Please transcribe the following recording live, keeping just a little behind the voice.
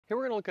Here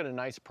we're going to look at a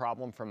nice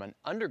problem from an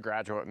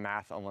undergraduate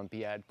math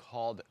Olympiad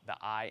called the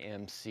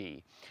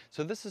IMC.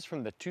 So this is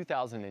from the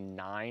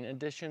 2009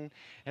 edition,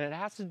 and it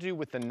has to do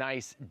with the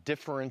nice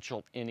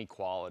differential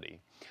inequality.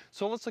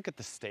 So let's look at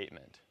the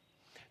statement.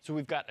 So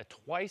we've got a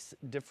twice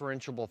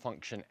differentiable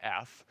function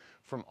f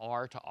from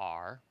r to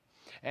r,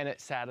 and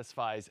it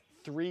satisfies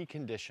three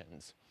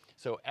conditions.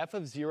 So f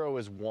of 0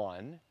 is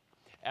 1,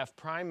 f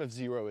prime of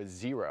 0 is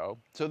 0.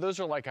 So those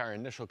are like our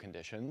initial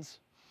conditions.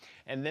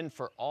 And then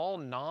for all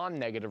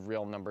non-negative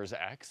real numbers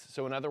x,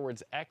 so in other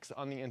words, x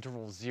on the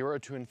interval 0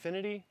 to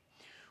infinity,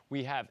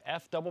 we have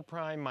f double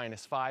prime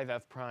minus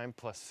 5f prime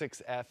plus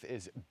 6f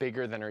is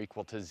bigger than or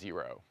equal to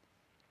 0.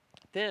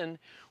 Then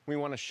we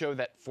want to show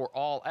that for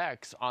all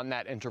x on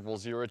that interval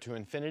 0 to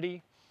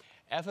infinity,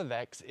 f of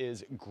x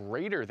is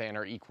greater than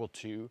or equal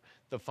to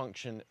the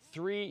function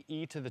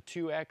 3e to the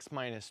 2x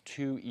minus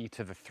 2e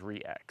to the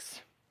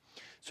 3x.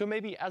 So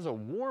maybe as a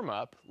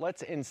warm-up,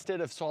 let's,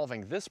 instead of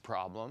solving this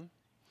problem,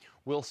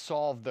 we'll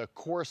solve the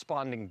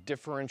corresponding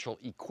differential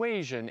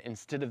equation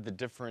instead of the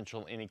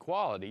differential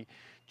inequality,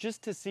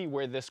 just to see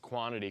where this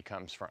quantity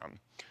comes from.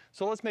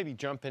 So let's maybe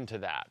jump into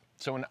that.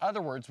 So in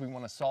other words, we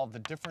want to solve the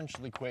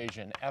differential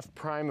equation f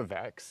prime of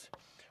x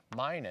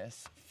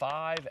minus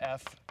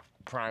 5f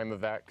prime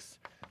of x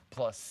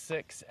plus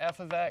 6f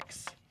of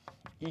x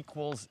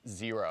equals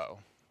 0.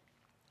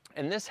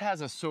 And this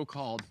has a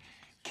so-called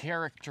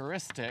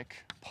characteristic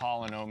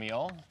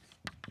polynomial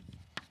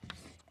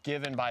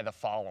given by the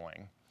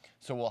following.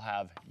 So we'll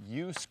have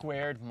u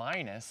squared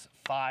minus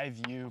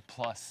 5u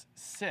plus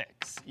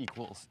 6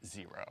 equals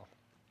 0.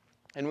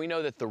 And we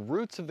know that the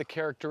roots of the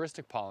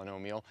characteristic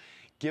polynomial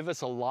give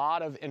us a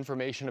lot of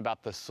information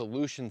about the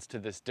solutions to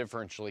this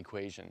differential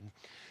equation.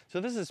 So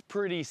this is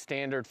pretty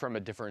standard from a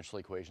differential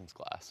equations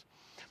class.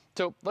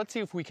 So let's see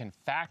if we can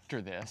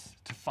factor this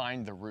to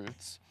find the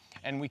roots.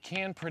 And we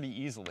can pretty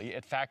easily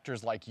at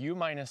factors like u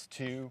minus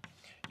 2,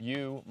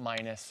 u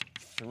minus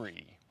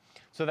 3.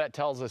 So that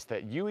tells us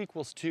that u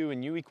equals 2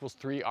 and u equals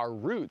 3 are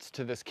roots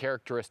to this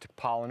characteristic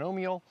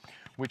polynomial,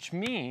 which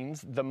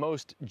means the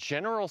most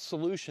general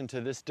solution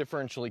to this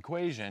differential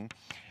equation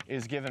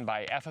is given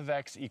by f of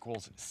x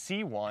equals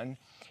c1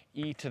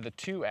 e to the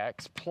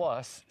 2x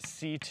plus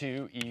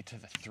c2 e to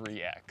the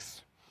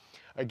 3x.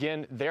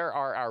 Again, there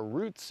are our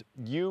roots.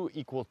 U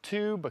equal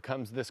 2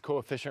 becomes this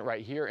coefficient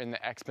right here in the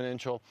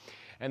exponential,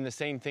 and the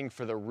same thing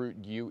for the root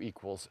u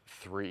equals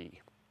 3.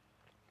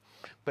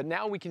 But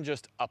now we can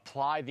just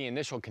apply the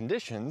initial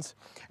conditions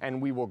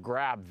and we will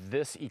grab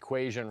this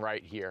equation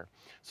right here.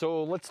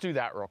 So let's do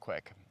that real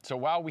quick. So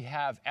while we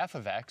have f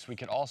of x, we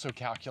can also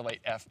calculate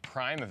f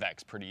prime of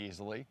x pretty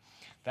easily.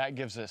 That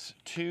gives us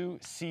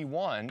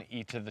 2c1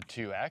 e to the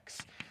 2x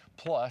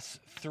plus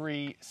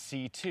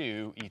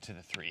 3c2 e to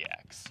the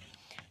 3x.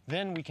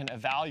 Then we can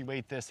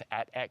evaluate this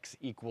at x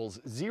equals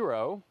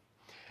 0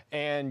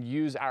 and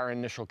use our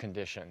initial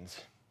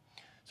conditions.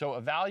 So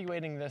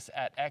evaluating this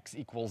at x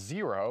equals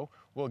 0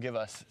 will give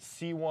us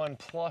c1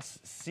 plus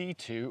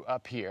c2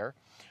 up here,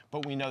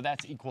 but we know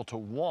that's equal to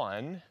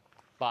 1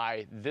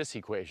 by this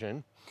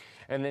equation.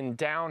 And then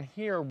down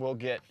here we'll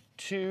get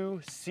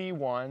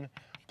 2c1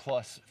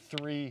 plus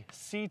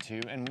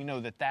 3c2, and we know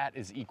that that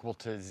is equal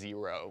to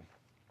 0.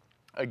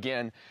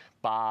 Again,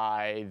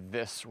 by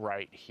this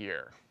right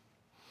here.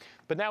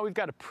 But now we've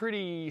got a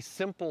pretty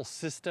simple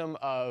system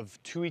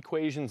of two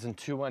equations and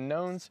two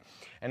unknowns,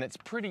 and it's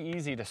pretty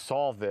easy to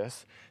solve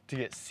this to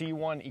get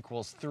c1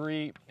 equals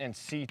 3 and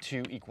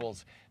c2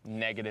 equals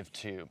negative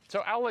 2.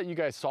 So I'll let you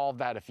guys solve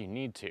that if you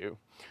need to.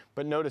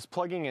 But notice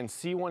plugging in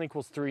c1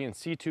 equals 3 and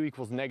c2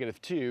 equals negative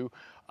 2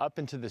 up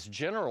into this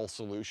general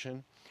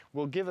solution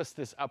will give us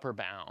this upper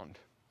bound.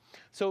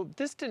 So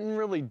this didn't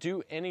really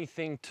do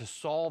anything to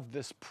solve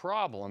this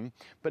problem,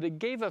 but it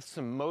gave us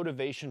some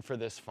motivation for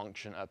this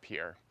function up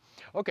here.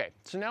 Okay,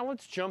 so now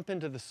let's jump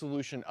into the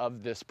solution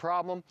of this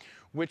problem,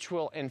 which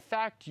will in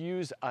fact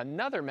use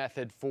another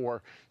method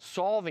for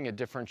solving a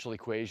differential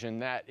equation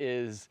that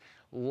is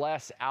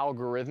less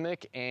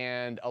algorithmic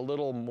and a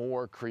little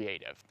more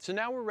creative. So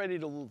now we're ready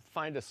to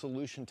find a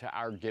solution to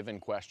our given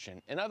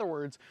question. In other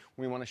words,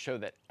 we want to show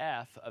that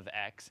f of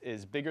x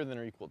is bigger than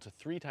or equal to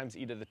 3 times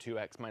e to the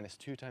 2x minus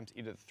 2 times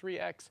e to the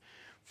 3x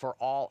for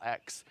all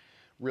x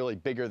really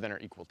bigger than or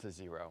equal to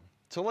 0.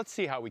 So let's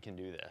see how we can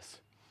do this.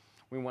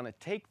 We want to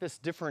take this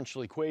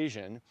differential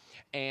equation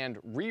and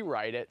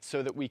rewrite it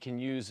so that we can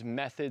use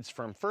methods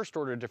from first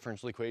order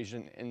differential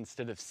equation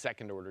instead of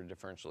second order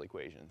differential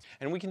equations.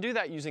 And we can do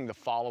that using the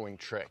following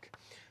trick.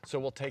 So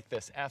we'll take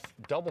this f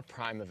double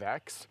prime of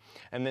x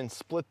and then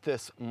split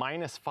this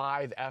minus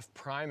 5f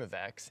prime of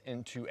x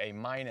into a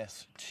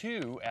minus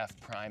 2f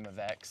prime of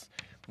x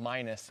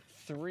minus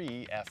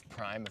 3f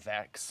prime of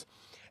x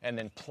and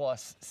then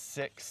plus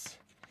 6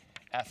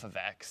 f of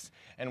x,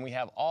 and we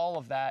have all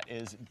of that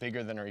is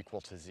bigger than or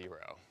equal to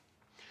 0.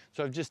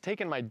 So I've just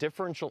taken my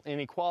differential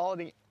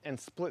inequality and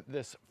split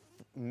this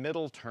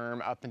middle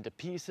term up into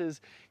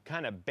pieces,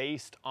 kind of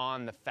based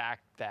on the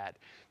fact that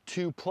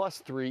 2 plus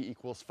 3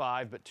 equals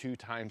 5, but 2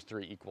 times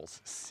 3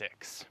 equals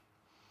 6.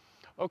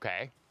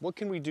 Okay, what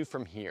can we do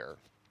from here?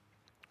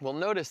 Well,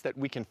 notice that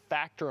we can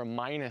factor a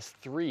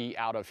 -3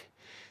 out of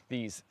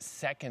these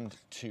second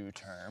two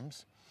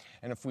terms.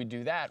 And if we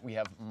do that, we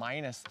have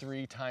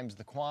 -3 times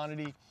the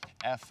quantity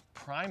f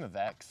prime of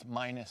x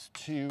minus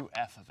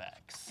 2f of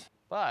x.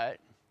 But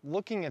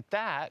looking at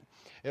that,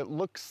 it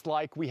looks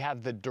like we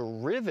have the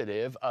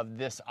derivative of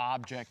this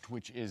object,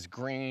 which is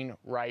green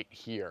right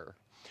here.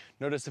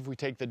 Notice if we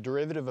take the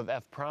derivative of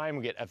f prime,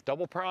 we get f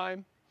double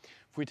prime.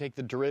 If we take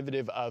the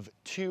derivative of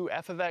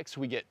 2f of x,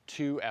 we get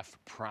 2f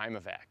prime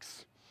of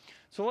x.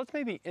 So let's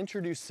maybe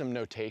introduce some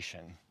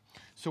notation.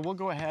 So we'll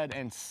go ahead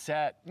and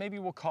set, maybe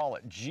we'll call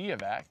it g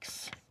of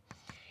x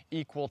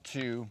equal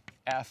to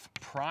f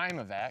prime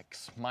of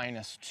x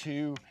minus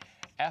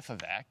 2f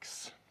of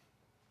x.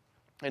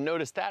 And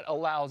notice that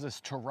allows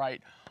us to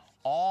write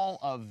all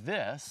of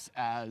this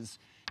as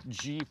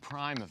g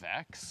prime of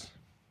x.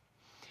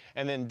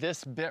 And then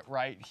this bit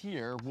right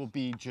here will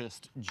be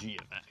just g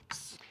of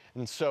x.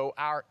 And so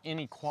our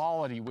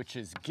inequality, which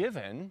is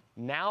given,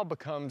 now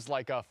becomes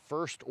like a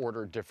first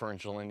order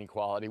differential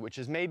inequality, which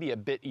is maybe a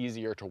bit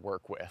easier to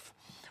work with.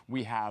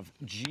 We have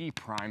g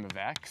prime of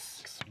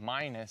x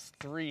minus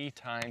 3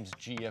 times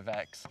g of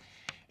x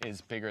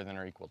is bigger than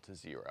or equal to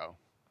 0.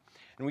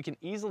 And we can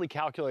easily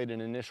calculate an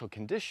initial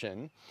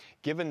condition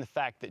given the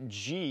fact that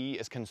g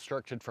is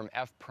constructed from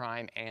f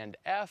prime and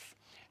f,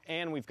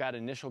 and we've got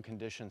initial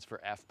conditions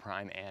for f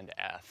prime and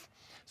f.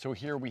 So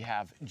here we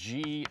have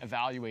g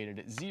evaluated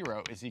at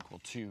 0 is equal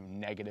to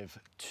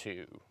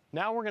 -2.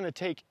 Now we're going to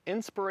take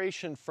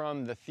inspiration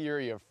from the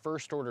theory of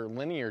first order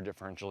linear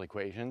differential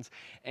equations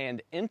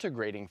and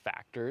integrating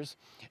factors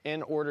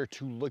in order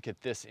to look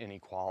at this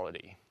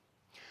inequality.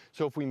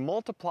 So if we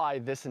multiply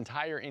this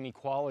entire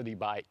inequality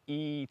by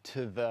e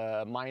to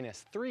the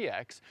minus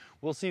 3x,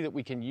 we'll see that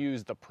we can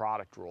use the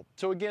product rule.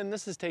 So again,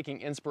 this is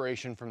taking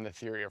inspiration from the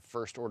theory of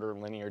first order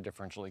linear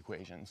differential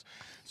equations.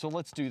 So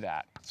let's do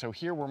that. So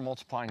here we're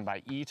multiplying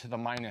by e to the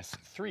minus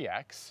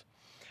 3x,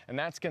 and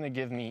that's going to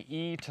give me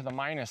e to the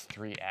minus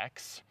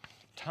 3x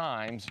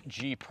times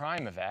g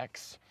prime of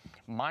x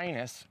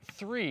minus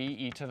 3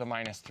 e to the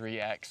minus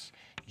 3x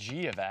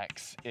g of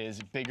x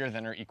is bigger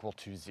than or equal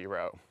to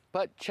 0.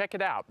 But check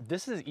it out,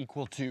 this is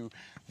equal to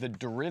the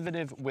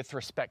derivative with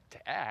respect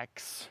to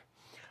x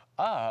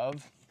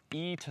of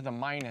e to the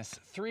minus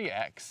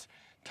 3x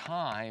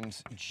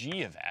times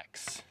g of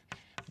x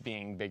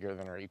being bigger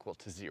than or equal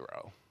to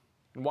 0.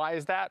 Why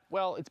is that?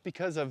 Well, it's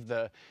because of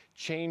the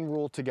chain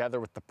rule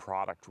together with the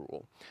product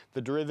rule.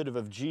 The derivative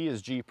of g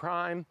is g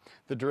prime.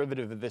 The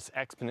derivative of this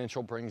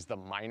exponential brings the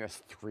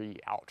 -3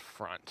 out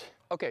front.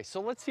 Okay,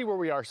 so let's see where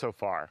we are so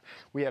far.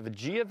 We have a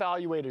g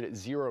evaluated at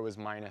 0 is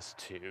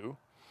 -2.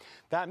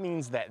 That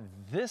means that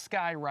this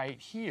guy right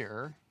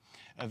here,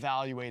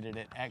 evaluated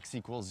at x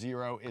equals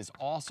 0, is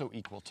also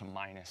equal to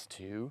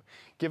 -2,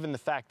 given the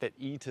fact that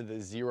e to the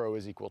 0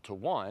 is equal to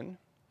 1.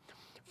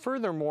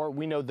 Furthermore,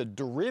 we know the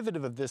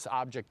derivative of this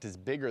object is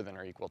bigger than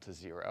or equal to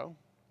 0.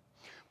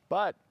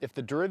 But if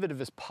the derivative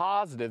is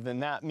positive, then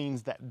that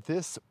means that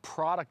this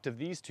product of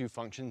these two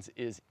functions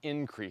is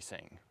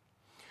increasing.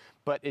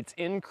 But it's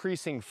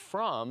increasing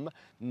from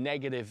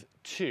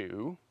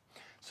 -2,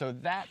 so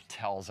that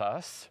tells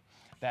us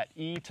that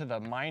e to the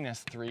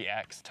minus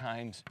 3x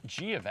times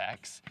g of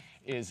x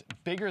is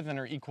bigger than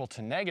or equal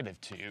to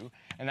 -2,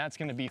 and that's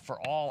going to be for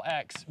all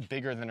x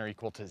bigger than or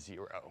equal to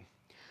 0.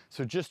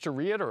 So just to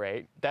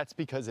reiterate, that's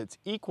because it's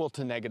equal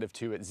to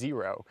 -2 at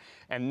 0,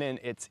 and then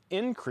it's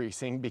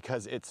increasing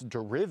because its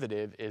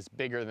derivative is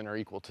bigger than or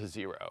equal to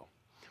 0.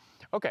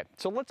 Okay,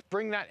 so let's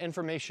bring that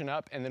information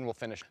up and then we'll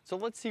finish. So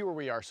let's see where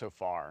we are so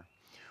far.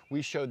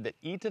 We showed that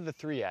e to the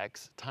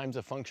 3x times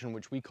a function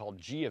which we call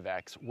g of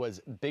x was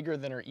bigger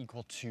than or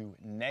equal to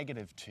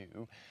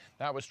 -2.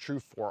 That was true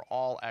for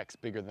all x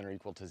bigger than or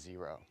equal to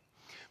 0.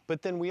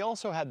 But then we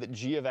also had that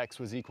g of x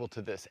was equal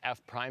to this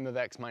f prime of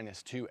x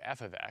minus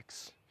 2f of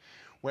x,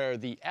 where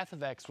the f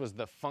of x was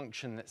the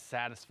function that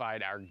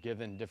satisfied our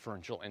given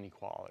differential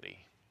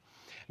inequality.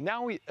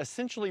 Now we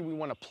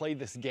want to play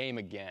this game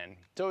again,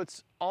 so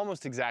it's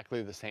almost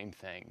exactly the same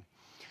thing.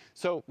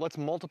 So let's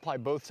multiply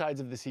both sides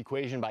of this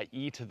equation by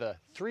e to the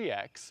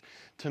 3x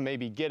to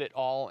maybe get it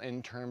all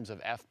in terms of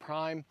f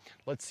prime.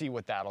 Let's see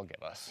what that'll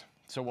give us.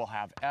 So we'll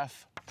have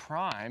f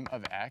prime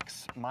of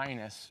x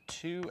minus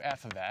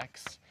 2f of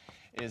x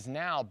is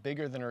now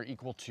bigger than or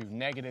equal to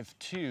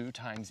 -2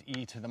 times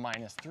e to the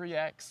minus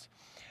 3x.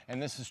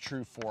 And this is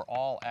true for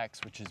all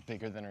x, which is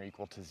bigger than or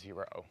equal to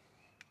 0.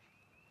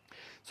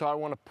 So I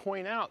want to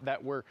point out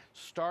that we're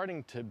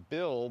starting to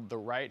build the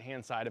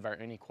right-hand side of our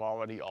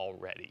inequality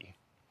already.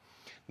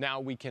 Now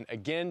we can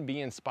again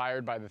be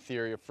inspired by the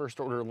theory of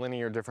first-order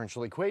linear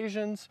differential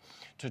equations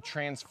to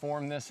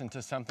transform this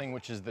into something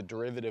which is the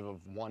derivative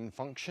of one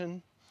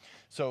function.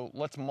 So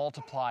let's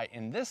multiply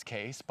in this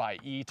case by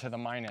e to the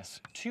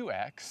minus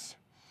 2x,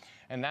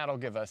 and that'll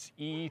give us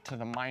e to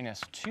the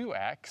minus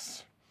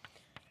 2x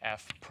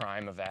f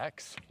prime of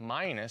x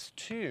minus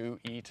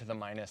 2e to the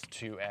minus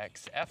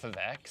 2x f of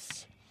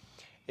x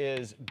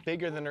is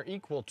bigger than or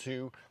equal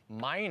to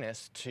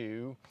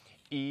 -2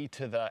 e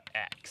to the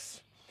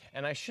x.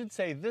 And I should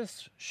say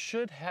this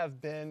should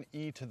have been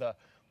e to the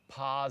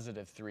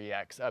positive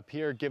 3x up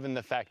here, given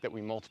the fact that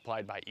we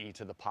multiplied by e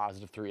to the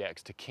positive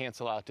 3x to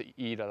cancel out to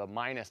e to the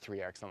minus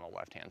 3x on the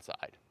left-hand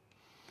side.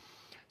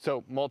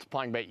 So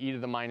multiplying by e to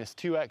the minus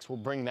 2x will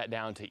bring that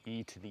down to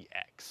e to the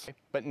x.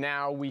 But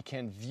now we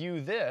can view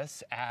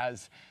this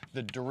as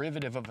the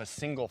derivative of a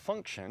single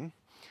function.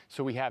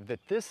 So we have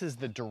that this is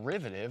the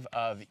derivative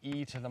of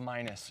e to the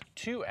minus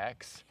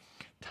 2x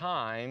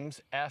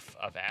times f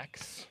of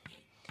x.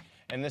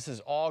 And this is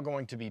all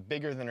going to be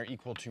bigger than or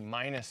equal to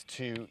minus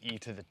 2 e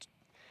to the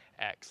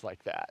x,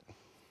 like that.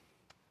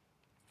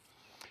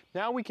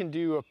 Now we can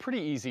do a pretty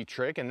easy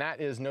trick, and that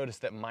is notice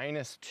that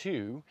minus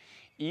 2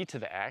 e to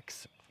the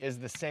x is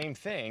the same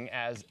thing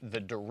as the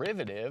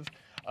derivative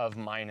of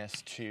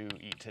minus 2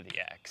 e to the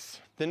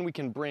x. Then we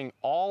can bring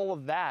all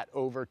of that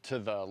over to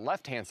the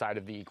left-hand side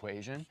of the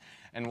equation,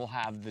 and we'll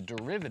have the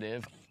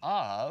derivative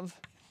of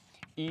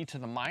e to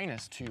the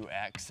minus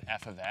 2x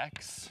f of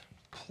x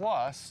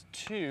plus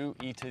 2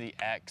 e to the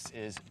x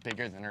is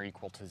bigger than or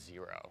equal to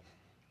 0.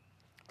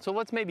 So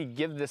let's maybe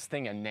give this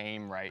thing a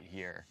name right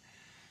here.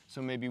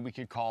 So maybe we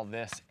could call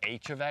this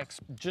h of x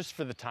just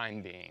for the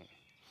time being.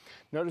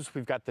 Notice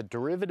we've got the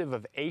derivative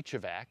of h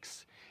of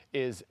x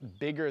is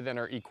bigger than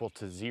or equal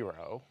to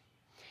 0.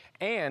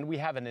 And we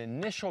have an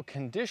initial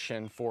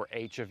condition for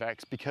h of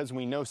x because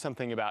we know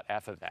something about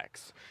f of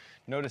x.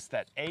 Notice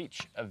that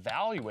h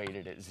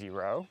evaluated at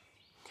 0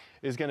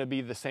 is going to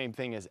be the same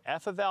thing as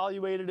f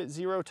evaluated at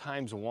 0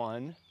 times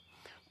 1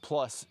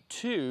 plus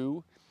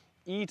 2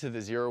 e to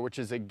the 0, which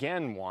is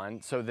again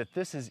 1, so that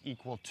this is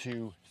equal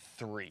to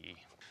 3.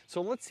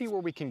 So let's see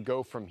where we can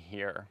go from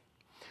here.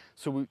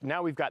 So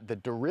now we've got the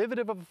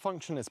derivative of a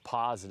function is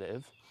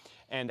positive,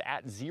 and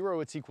at 0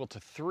 it's equal to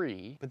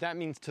 3, but that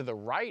means to the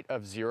right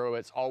of 0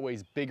 it's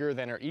always bigger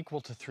than or equal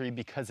to 3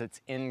 because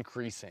it's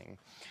increasing.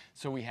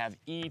 So we have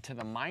e to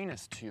the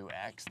minus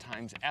 2x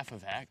times f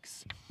of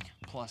x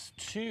plus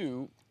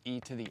 2 e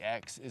to the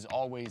x is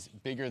always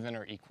bigger than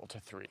or equal to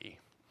 3.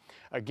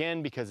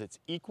 Again, because it's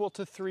equal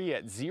to 3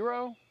 at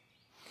 0,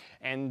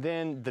 and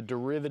then the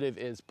derivative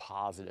is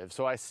positive.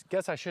 So I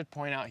guess I should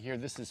point out here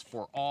this is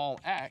for all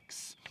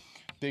x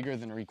bigger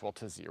than or equal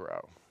to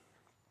 0.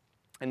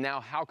 And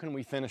now how can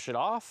we finish it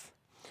off?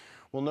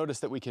 We'll notice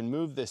that we can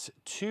move this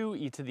 2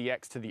 e to the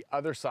x to the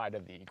other side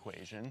of the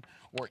equation,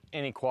 or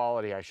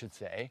inequality I should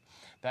say.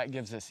 That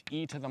gives us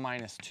e to the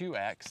minus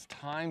 2x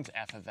times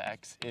f of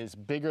x is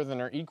bigger than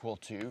or equal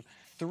to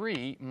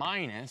 3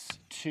 minus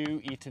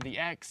 2 e to the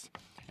x,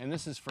 and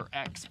this is for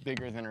x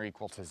bigger than or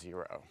equal to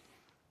 0.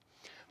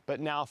 But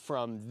now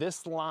from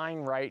this line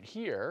right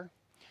here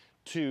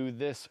to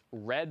this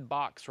red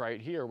box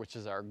right here, which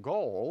is our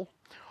goal,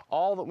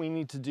 all that we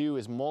need to do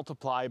is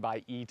multiply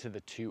by e to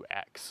the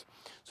 2x.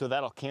 So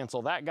that'll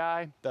cancel that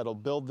guy, that'll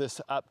build this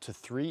up to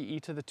 3 e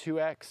to the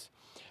 2x,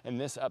 and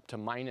this up to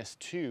minus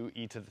 2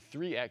 e to the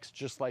 3x,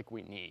 just like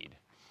we need.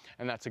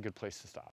 And that's a good place to stop.